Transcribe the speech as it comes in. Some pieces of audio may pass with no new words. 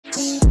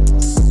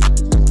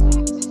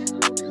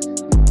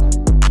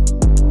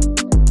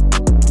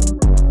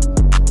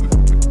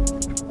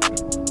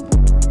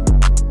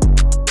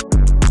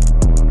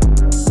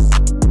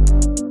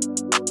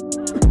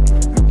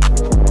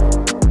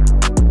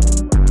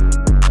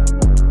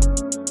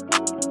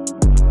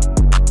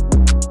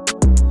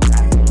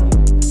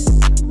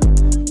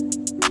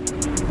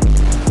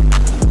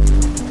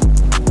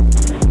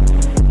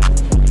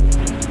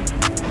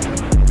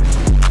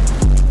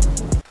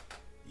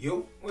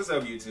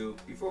2.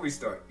 Before we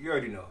start, you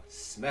already know,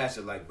 smash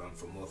the like button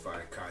for more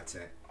fire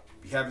content.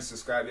 If you haven't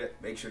subscribed yet,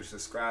 make sure to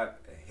subscribe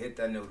and hit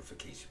that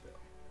notification bell.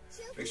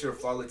 Make sure to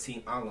follow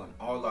Team Eyeland on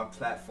all our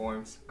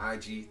platforms,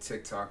 IG,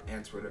 TikTok,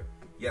 and Twitter.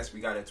 Yes, we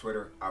got a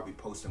Twitter. I'll be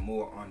posting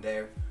more on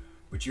there.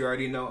 But you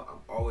already know, I'm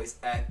always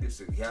active,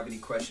 so if you have any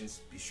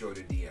questions, be sure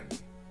to DM me.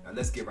 Now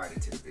let's get right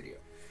into the video.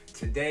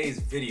 Today's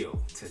video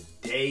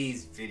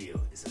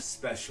is a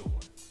special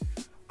one.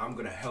 I'm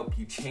gonna help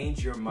you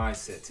change your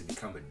mindset to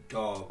become a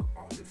dog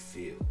on the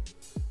field.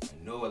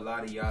 I know a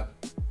lot of y'all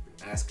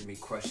been asking me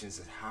questions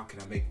of how can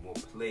I make more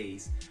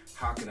plays?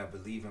 How can I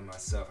believe in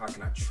myself? How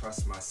can I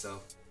trust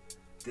myself?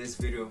 This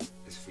video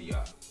is for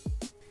y'all.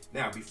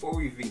 Now, before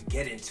we even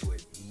get into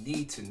it, you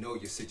need to know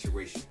your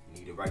situation.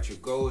 You need to write your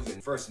goals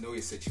and first know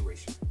your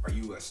situation. Are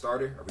you a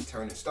starter, a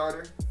returning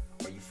starter?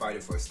 Are you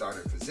fighting for a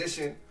starter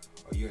position?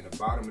 Are you in the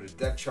bottom of the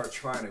depth chart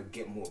trying to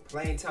get more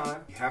playing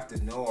time? You have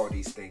to know all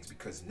these things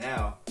because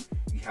now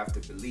you have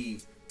to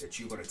believe that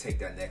you're going to take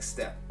that next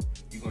step.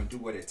 You're going to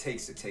do what it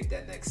takes to take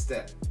that next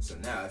step. So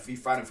now if you're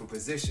fighting for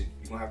position,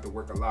 you're going to have to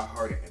work a lot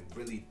harder and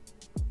really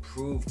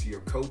prove to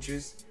your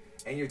coaches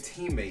and your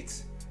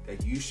teammates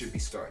that you should be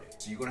starting.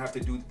 So you're gonna have to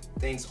do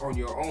things on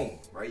your own,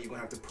 right? You're gonna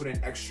have to put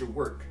in extra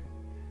work.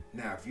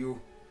 Now, if you're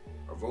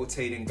a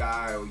rotating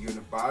guy or you're in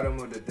the bottom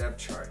of the depth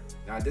chart,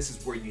 now this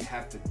is where you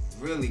have to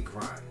really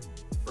grind.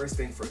 First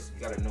thing first,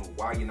 you gotta know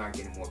why you're not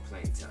getting more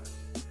playing time.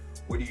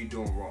 What are you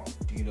doing wrong?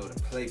 Do you know the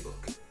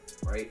playbook,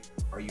 right?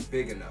 Are you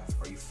big enough?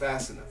 Are you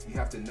fast enough? You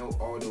have to know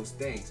all those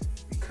things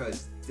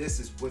because this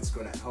is what's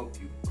gonna help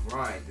you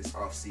grind this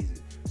off season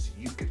so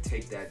you could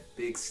take that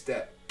big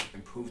step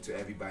and prove to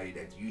everybody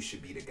that you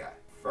should be the guy.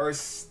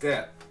 First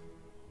step,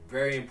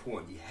 very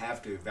important, you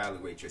have to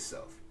evaluate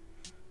yourself.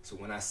 So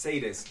when I say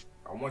this,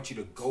 I want you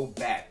to go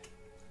back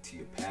to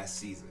your past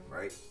season,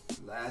 right?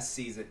 Last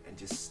season, and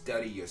just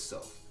study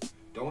yourself.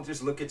 Don't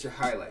just look at your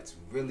highlights,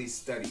 really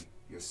study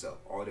yourself.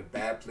 All the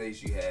bad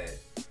plays you had,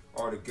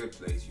 all the good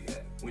plays you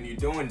had. When you're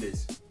doing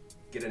this,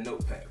 get a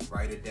notepad,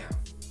 write it down.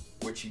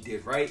 What you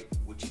did right,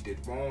 what you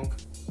did wrong,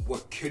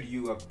 what could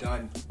you have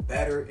done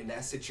better in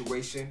that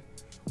situation?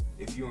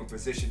 If you're in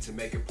position to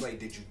make a play,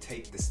 did you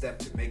take the step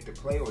to make the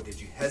play or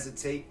did you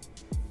hesitate?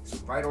 So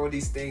write all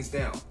these things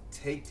down.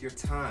 Take your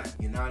time.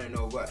 You're not in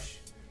no rush.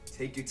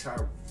 Take your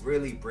time,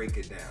 really break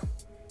it down.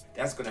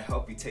 That's gonna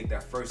help you take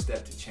that first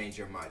step to change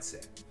your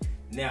mindset.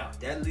 Now,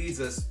 that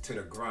leads us to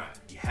the grind.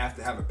 You have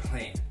to have a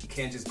plan. You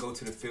can't just go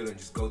to the field and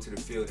just go to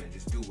the field and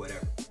just do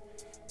whatever.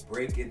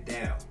 Break it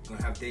down. You're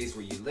gonna have days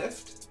where you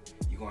lift.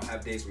 You're gonna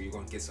have days where you're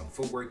gonna get some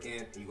footwork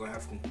in. And you're gonna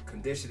have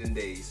conditioning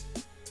days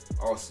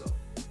also.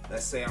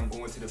 Let's say I'm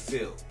going to the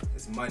field.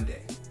 It's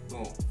Monday.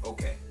 Boom.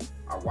 Okay.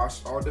 I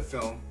watched all the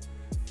film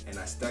and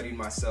I studied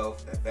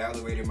myself,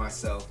 evaluated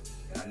myself,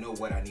 and I know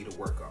what I need to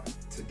work on.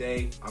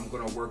 Today, I'm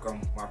going to work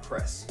on my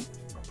press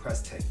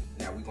technique.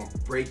 Now, we're going to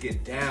break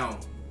it down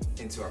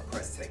into our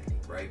press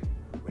technique, right?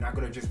 We're not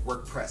going to just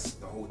work press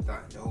the whole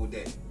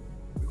day.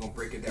 We're going to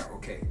break it down.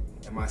 Okay.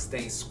 Am I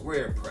staying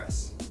square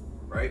press,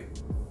 right?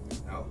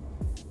 No.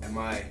 Am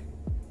I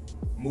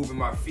moving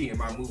my feet?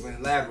 Am I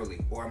moving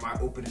laterally or am I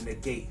opening the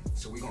gate?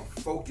 So we're gonna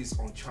focus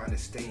on trying to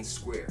stay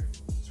square.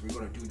 So we're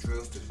gonna do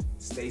drills to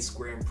stay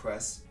square and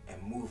press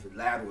and move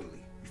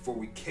laterally before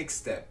we kick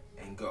step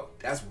and go.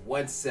 That's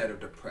one set of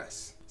the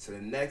press. So the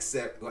next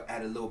set, we're gonna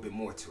add a little bit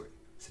more to it.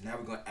 So now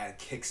we're gonna add a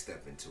kick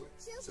step into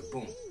it. So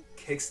boom,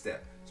 kick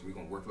step. So we're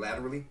gonna work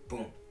laterally,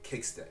 boom,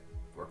 kick step.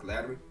 Work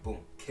laterally, boom,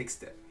 kick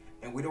step.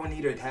 And we don't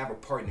need to have a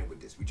partner with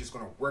this. We're just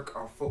gonna work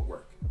our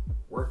footwork,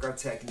 work our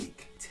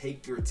technique.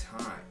 Take your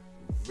time.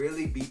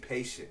 Really be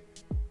patient.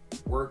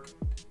 Work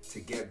to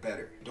get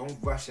better. Don't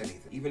rush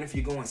anything. Even if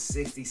you're going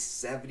 60,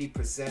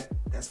 70%,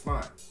 that's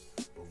fine.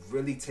 But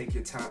really take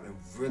your time and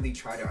really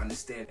try to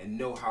understand and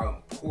know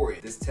how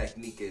important this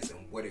technique is and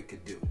what it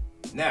could do.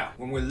 Now,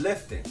 when we're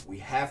lifting, we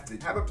have to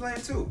have a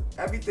plan too.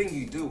 Everything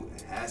you do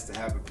has to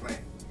have a plan.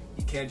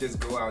 You can't just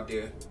go out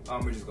there, oh,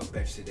 I'm just gonna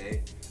bench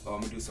today. Oh,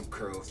 I'm gonna do some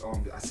curls.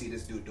 Oh, I see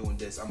this dude doing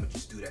this, I'm gonna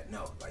just do that.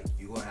 No, like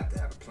you're gonna have to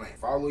have a plan.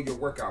 Follow your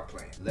workout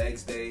plan.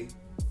 Legs day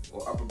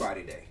or upper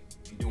body day.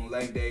 If you're doing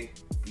leg day,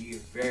 be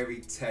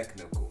very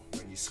technical.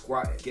 When you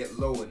squat, get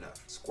low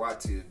enough. Squat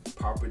to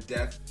proper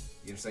depth. You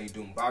know what I'm saying?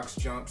 You're doing box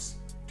jumps.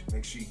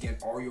 Make sure you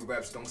get all your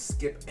reps. Don't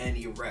skip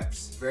any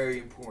reps. Very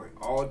important.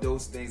 All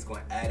those things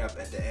gonna add up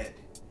at the end.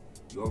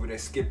 You over there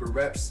skipping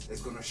reps,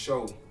 it's gonna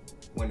show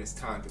when it's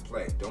time to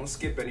play. Don't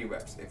skip any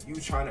reps. If you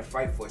trying to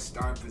fight for a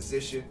starting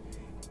position,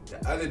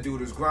 the other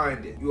dude is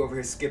grinding. You over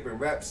here skipping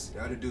reps,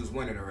 the other dude's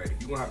winning already.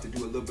 You're gonna have to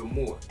do a little bit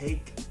more.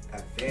 Take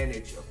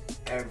advantage of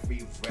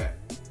every rep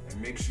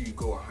and make sure you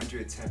go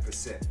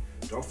 110%.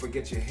 Don't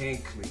forget your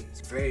hand clean.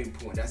 It's very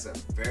important. That's a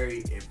very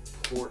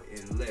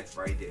important lift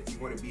right there. If you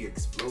want to be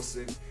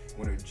explosive,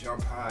 you want to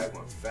jump high,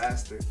 want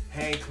faster,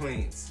 hand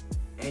cleans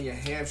and your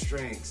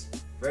hamstrings.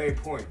 Very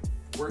important.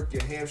 Work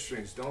your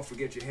hamstrings. Don't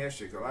forget your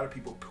hamstrings. A lot of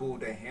people pull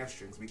their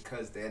hamstrings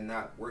because they're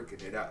not working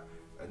it out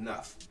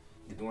enough.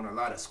 You're doing a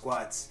lot of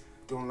squats,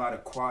 doing a lot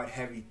of quad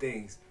heavy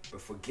things,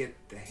 but forget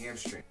the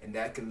hamstring. And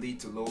that can lead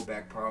to lower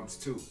back problems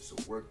too. So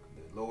work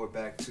the lower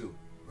back too.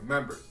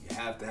 Remember, you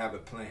have to have a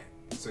plan.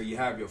 So you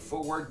have your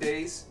footwork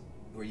days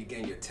where you're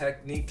getting your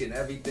technique and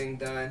everything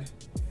done,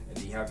 and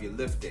then you have your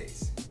lift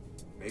days.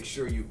 Make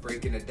sure you're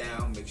breaking it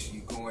down, make sure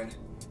you're going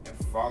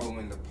and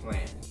following the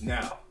plan.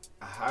 Now,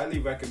 I highly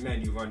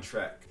recommend you run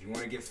track. If you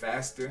want to get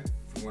faster,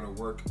 if you want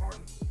to work on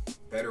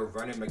better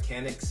running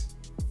mechanics,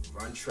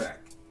 run track.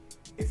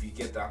 If you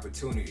get the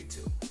opportunity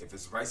to. If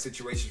it's the right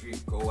situation for you,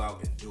 go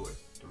out and do it.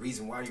 The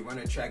reason why you run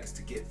a track is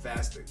to get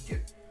faster,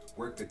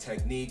 work the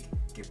technique,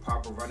 get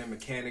proper running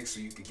mechanics so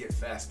you can get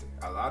faster.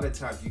 A lot of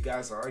times you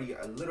guys are already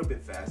a little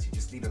bit fast, you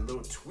just need a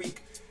little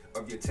tweak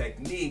of your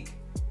technique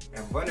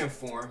and running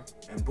form,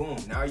 and boom,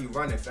 now you're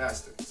running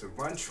faster. So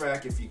run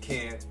track if you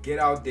can, get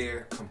out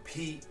there,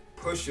 compete,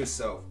 push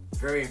yourself.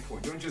 Very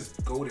important. Don't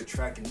just go to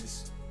track and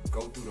just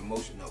go through the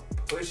motion. No,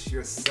 push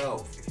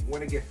yourself. If you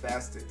want to get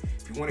faster,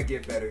 if you want to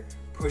get better,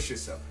 push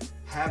yourself.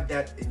 Have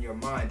that in your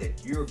mind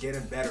that you're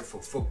getting better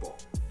for football.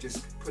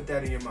 Just put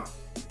that in your mind.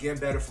 You're getting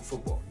better for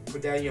football.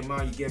 Put that in your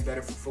mind, you're getting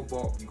better for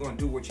football. You're going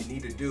to do what you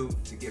need to do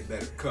to get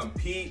better.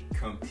 Compete,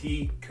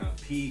 compete,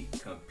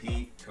 compete,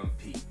 compete,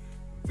 compete.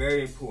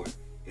 Very important.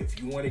 If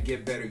you want to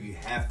get better, you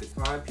have to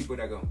find people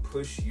that are going to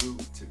push you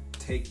to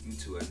take you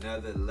to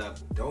another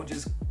level. Don't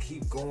just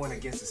keep going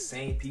against the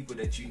same people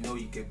that you know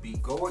you can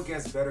beat. Go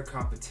against better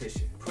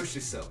competition. Push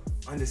yourself.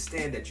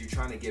 Understand that you're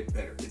trying to get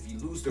better. If you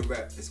lose the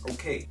rep, it's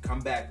okay. Come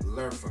back,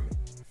 learn from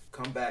it.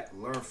 Come back,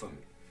 learn from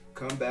it.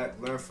 Come back,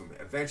 learn from it.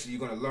 Eventually,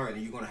 you're going to learn,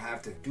 and you're going to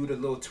have to do the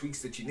little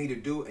tweaks that you need to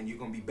do, and you're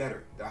going to be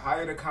better. The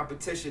higher the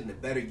competition, the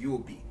better you will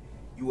be.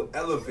 You will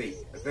elevate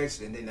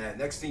eventually, and then the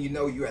next thing you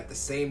know, you're at the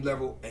same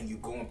level, and you're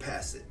going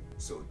past it.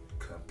 So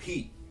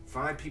compete.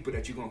 Find people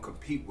that you're going to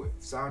compete with.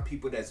 Find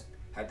people that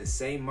have the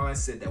same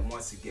mindset that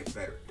wants to get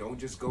better. Don't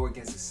just go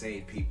against the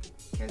same people.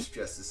 Can't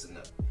stress this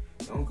enough.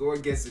 Don't go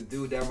against a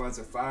dude that runs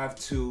a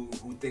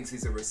 5'2", who thinks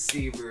he's a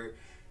receiver.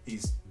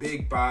 He's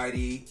big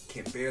body,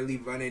 can barely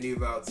run any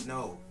routes.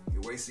 No,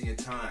 you're wasting your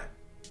time.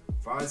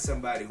 Find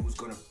somebody who's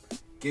going to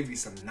give you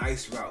some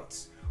nice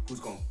routes,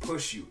 who's going to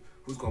push you,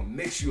 who's going to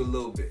mix you a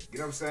little bit. You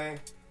know what I'm saying?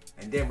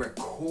 And then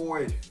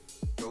record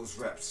those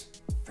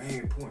reps. Very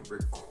important.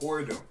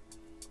 Record them.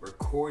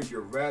 Record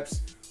your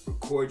reps.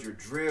 Record your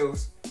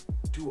drills.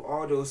 Do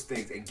all those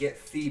things and get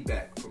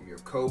feedback from your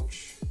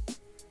coach,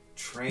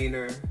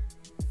 trainer,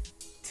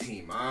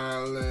 Team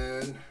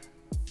Eyeland.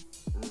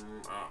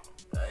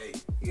 Hey,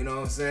 you know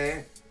what I'm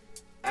saying?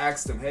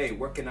 Ask them, hey,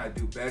 what can I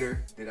do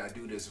better? Did I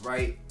do this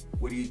right?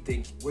 What do you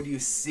think? What do you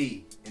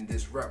see in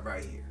this rep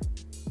right here?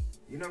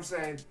 You know what I'm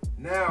saying?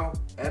 Now,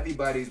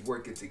 everybody's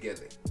working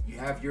together. You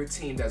have your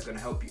team that's going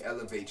to help you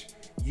elevate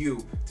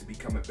you to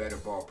become a better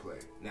ball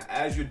player. Now,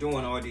 as you're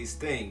doing all these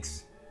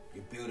things,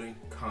 you're building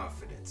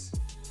confidence.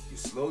 You're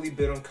slowly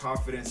building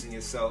confidence in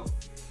yourself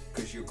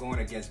because you're going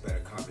against better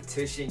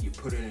competition. You're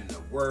putting in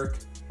the work,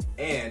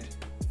 and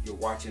you're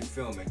watching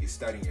film and you're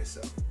studying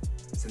yourself.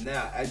 So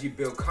now, as you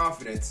build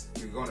confidence,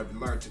 you're going to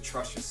learn to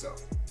trust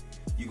yourself.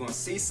 You're going to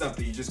see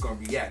something, you're just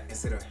going to react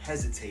instead of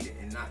hesitating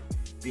and not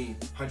being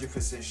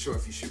 100% sure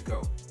if you should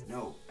go.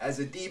 No, as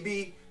a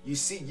DB, you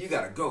see, you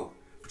got to go,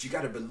 but you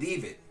got to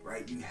believe it,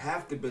 right? You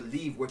have to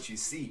believe what you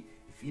see.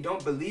 If you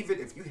don't believe it,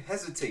 if you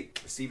hesitate,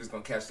 the receiver's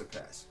going to catch the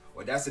pass.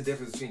 Or that's the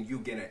difference between you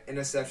getting an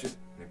interception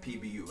and a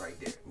PBU right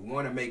there. You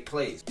want to make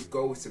plays. Your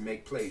goal is to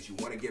make plays. You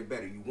want to get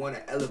better. You want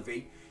to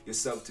elevate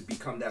yourself to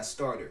become that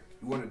starter.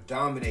 You want to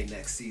dominate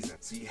next season.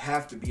 So you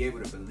have to be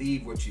able to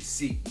believe what you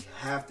see. You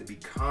have to be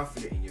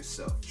confident in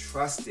yourself.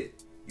 Trust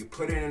it. You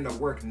put it in the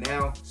work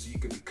now so you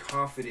can be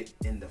confident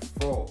in the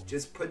fall.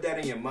 Just put that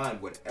in your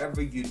mind.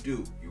 Whatever you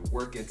do, you're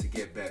working to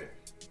get better.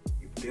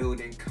 You're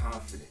building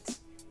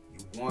confidence.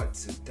 You want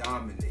to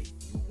dominate.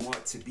 You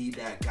want to be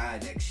that guy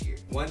next year.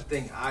 One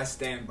thing I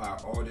stand by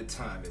all the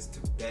time is to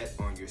bet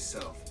on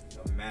yourself,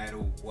 no matter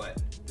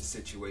what the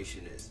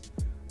situation is.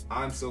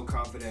 I'm so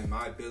confident in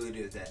my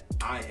abilities that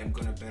I am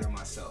going to bet on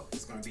myself.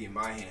 It's going to be in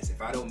my hands. If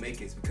I don't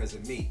make it, it's because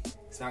of me.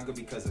 It's not going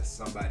to be because of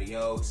somebody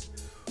else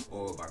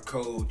or my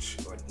coach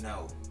or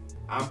no.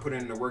 I'm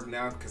putting in the work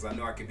now because I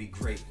know I can be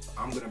great.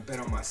 I'm going to bet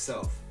on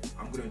myself.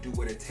 I'm going to do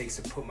what it takes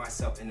to put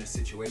myself in a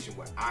situation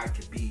where I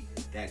could be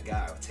that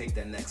guy or take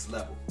that next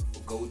level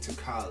or go to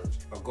college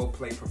or go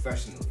play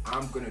professionally.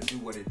 I'm going to do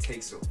what it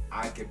takes so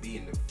I could be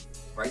in the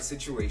right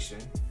situation,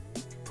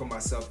 put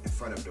myself in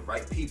front of the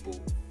right people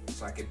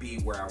so I could be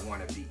where I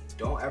want to be.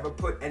 Don't ever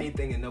put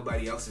anything in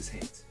nobody else's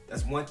hands.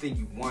 That's one thing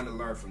you want to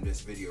learn from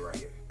this video right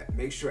here.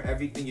 Make sure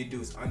everything you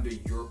do is under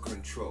your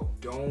control.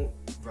 Don't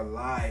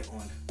rely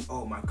on,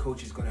 oh, my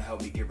coach is going to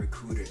help me get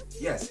recruited.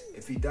 Yes,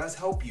 if he does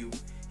help you,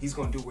 he's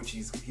going to do what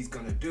he's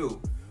going to do.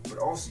 But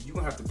also, you're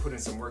going to have to put in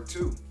some work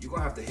too. You're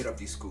going to have to hit up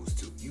these schools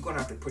too. You're going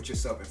to have to put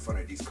yourself in front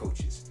of these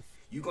coaches.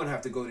 You're going to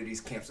have to go to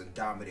these camps and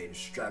dominate and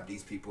strap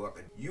these people up.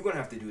 And you're going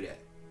to have to do that.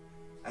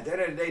 At the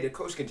end of the day, the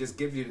coach can just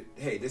give you,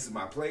 hey, this is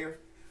my player.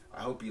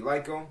 I hope you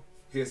like him.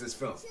 Here's his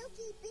film.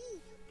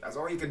 That's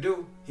all he can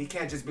do. He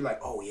can't just be like,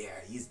 oh yeah,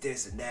 he's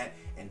this and that,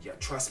 and yeah,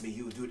 trust me,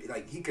 you do it.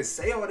 Like, he could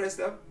say all that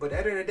stuff, but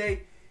at the end of the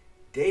day,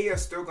 they are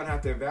still gonna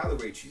have to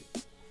evaluate you.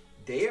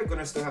 They are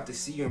gonna still have to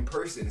see you in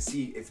person and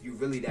see if you're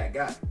really that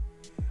guy.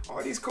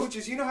 All these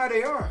coaches, you know how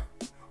they are.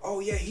 Oh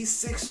yeah, he's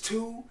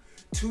 6'2",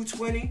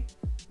 220.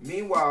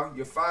 Meanwhile,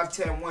 you're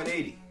 5'10",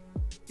 180.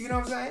 You know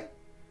what I'm saying?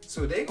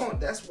 So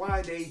that's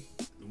why they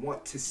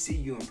want to see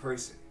you in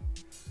person.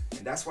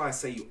 And that's why I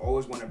say you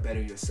always want to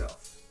better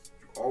yourself.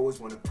 You always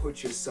want to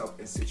put yourself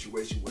in a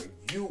situation where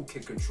you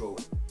can control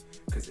it.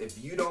 Because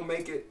if you don't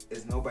make it,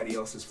 it's nobody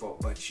else's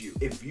fault but you.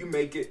 If you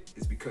make it,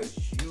 it's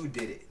because you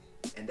did it.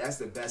 And that's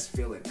the best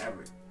feeling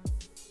ever.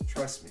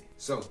 Trust me.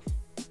 So,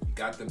 you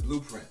got the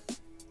blueprint.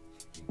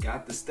 You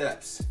got the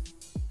steps.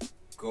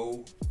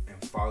 Go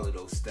and follow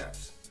those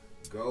steps.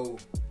 Go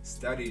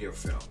study your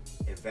film.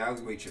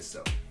 Evaluate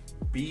yourself.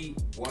 Be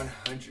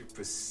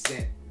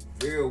 100%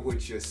 real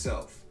with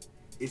yourself.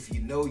 If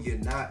you know you're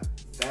not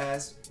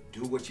fast,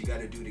 do what you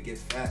gotta do to get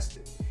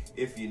faster.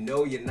 If you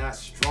know you're not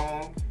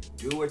strong,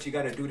 do what you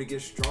gotta do to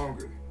get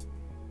stronger.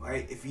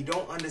 Right? If you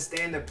don't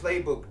understand the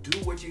playbook, do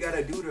what you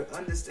gotta do to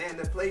understand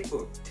the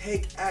playbook.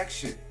 Take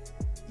action.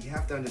 You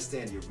have to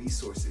understand your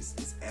resources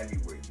is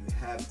everywhere. You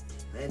have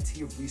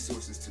plenty of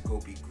resources to go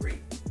be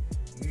great.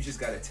 You just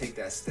gotta take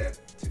that step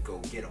to go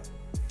get them.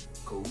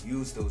 Go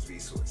use those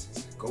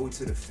resources. Go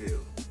to the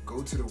field.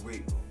 Go to the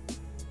weight room.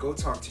 Go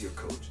talk to your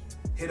coach.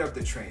 Hit up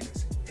the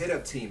trainers. Hit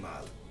up Team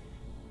Eyeland.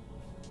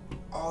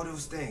 All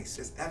those things.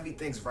 Just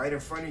everything's right in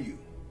front of you.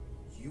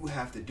 You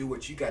have to do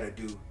what you gotta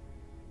do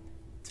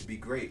to be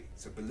great.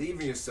 So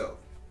believe in yourself.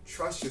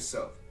 Trust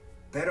yourself.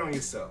 Bet on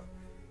yourself.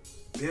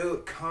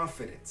 Build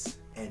confidence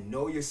and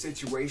know your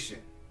situation.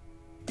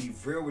 Be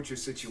real with your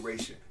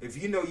situation.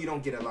 If you know you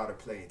don't get a lot of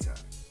playing time,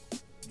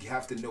 you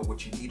have to know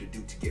what you need to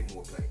do to get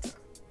more playing time.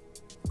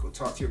 Go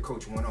talk to your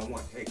coach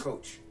one-on-one. Hey,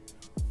 coach,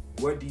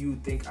 what do you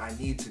think I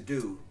need to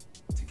do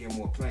to get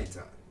more playing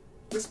time?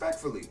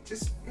 Respectfully.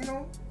 Just,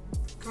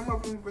 come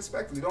up and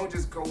respectfully. Don't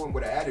just go in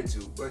with an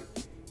attitude, but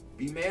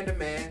be man to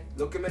man,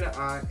 look him in the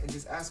eye, and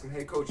just ask him,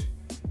 hey, coach,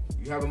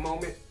 you have a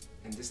moment?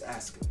 And just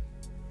ask him.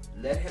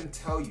 Let him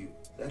tell you.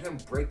 Let him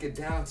break it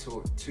down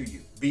to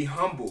you. Be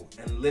humble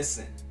and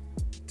listen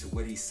to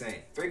what he's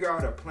saying. Figure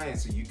out a plan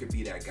so you can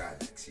be that guy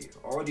next year.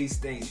 All these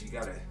things, you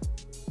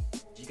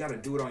gotta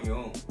do it on your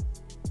own.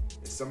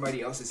 If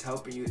somebody else is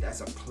helping you,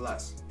 that's a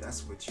plus.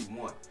 That's what you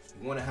want.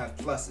 You want to have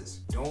pluses.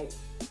 Don't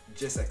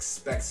just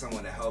expect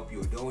someone to help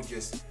you. Don't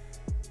just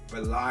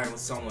rely on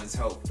someone's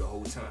help the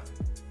whole time.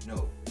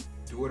 No,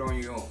 do it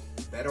on your own.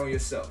 Bet on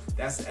yourself.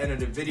 That's the end of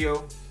the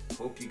video.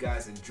 Hope you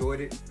guys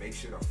enjoyed it. Make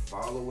sure to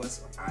follow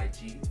us on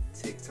IG,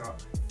 TikTok,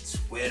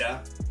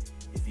 Twitter.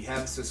 If you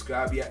haven't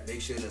subscribed yet,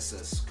 make sure to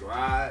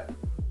subscribe.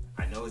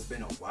 I know it's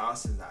been a while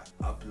since I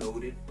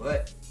uploaded,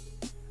 but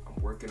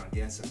I'm working on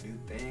getting some new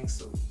things,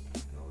 so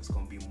it's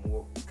gonna be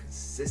more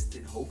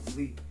consistent,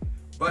 hopefully.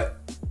 But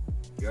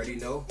you already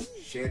know,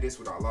 share this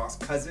with our lost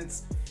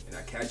cousins, and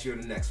I'll catch you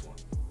in the next one.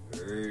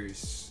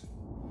 Peace.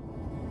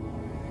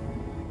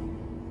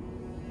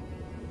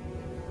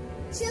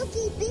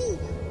 Silky B.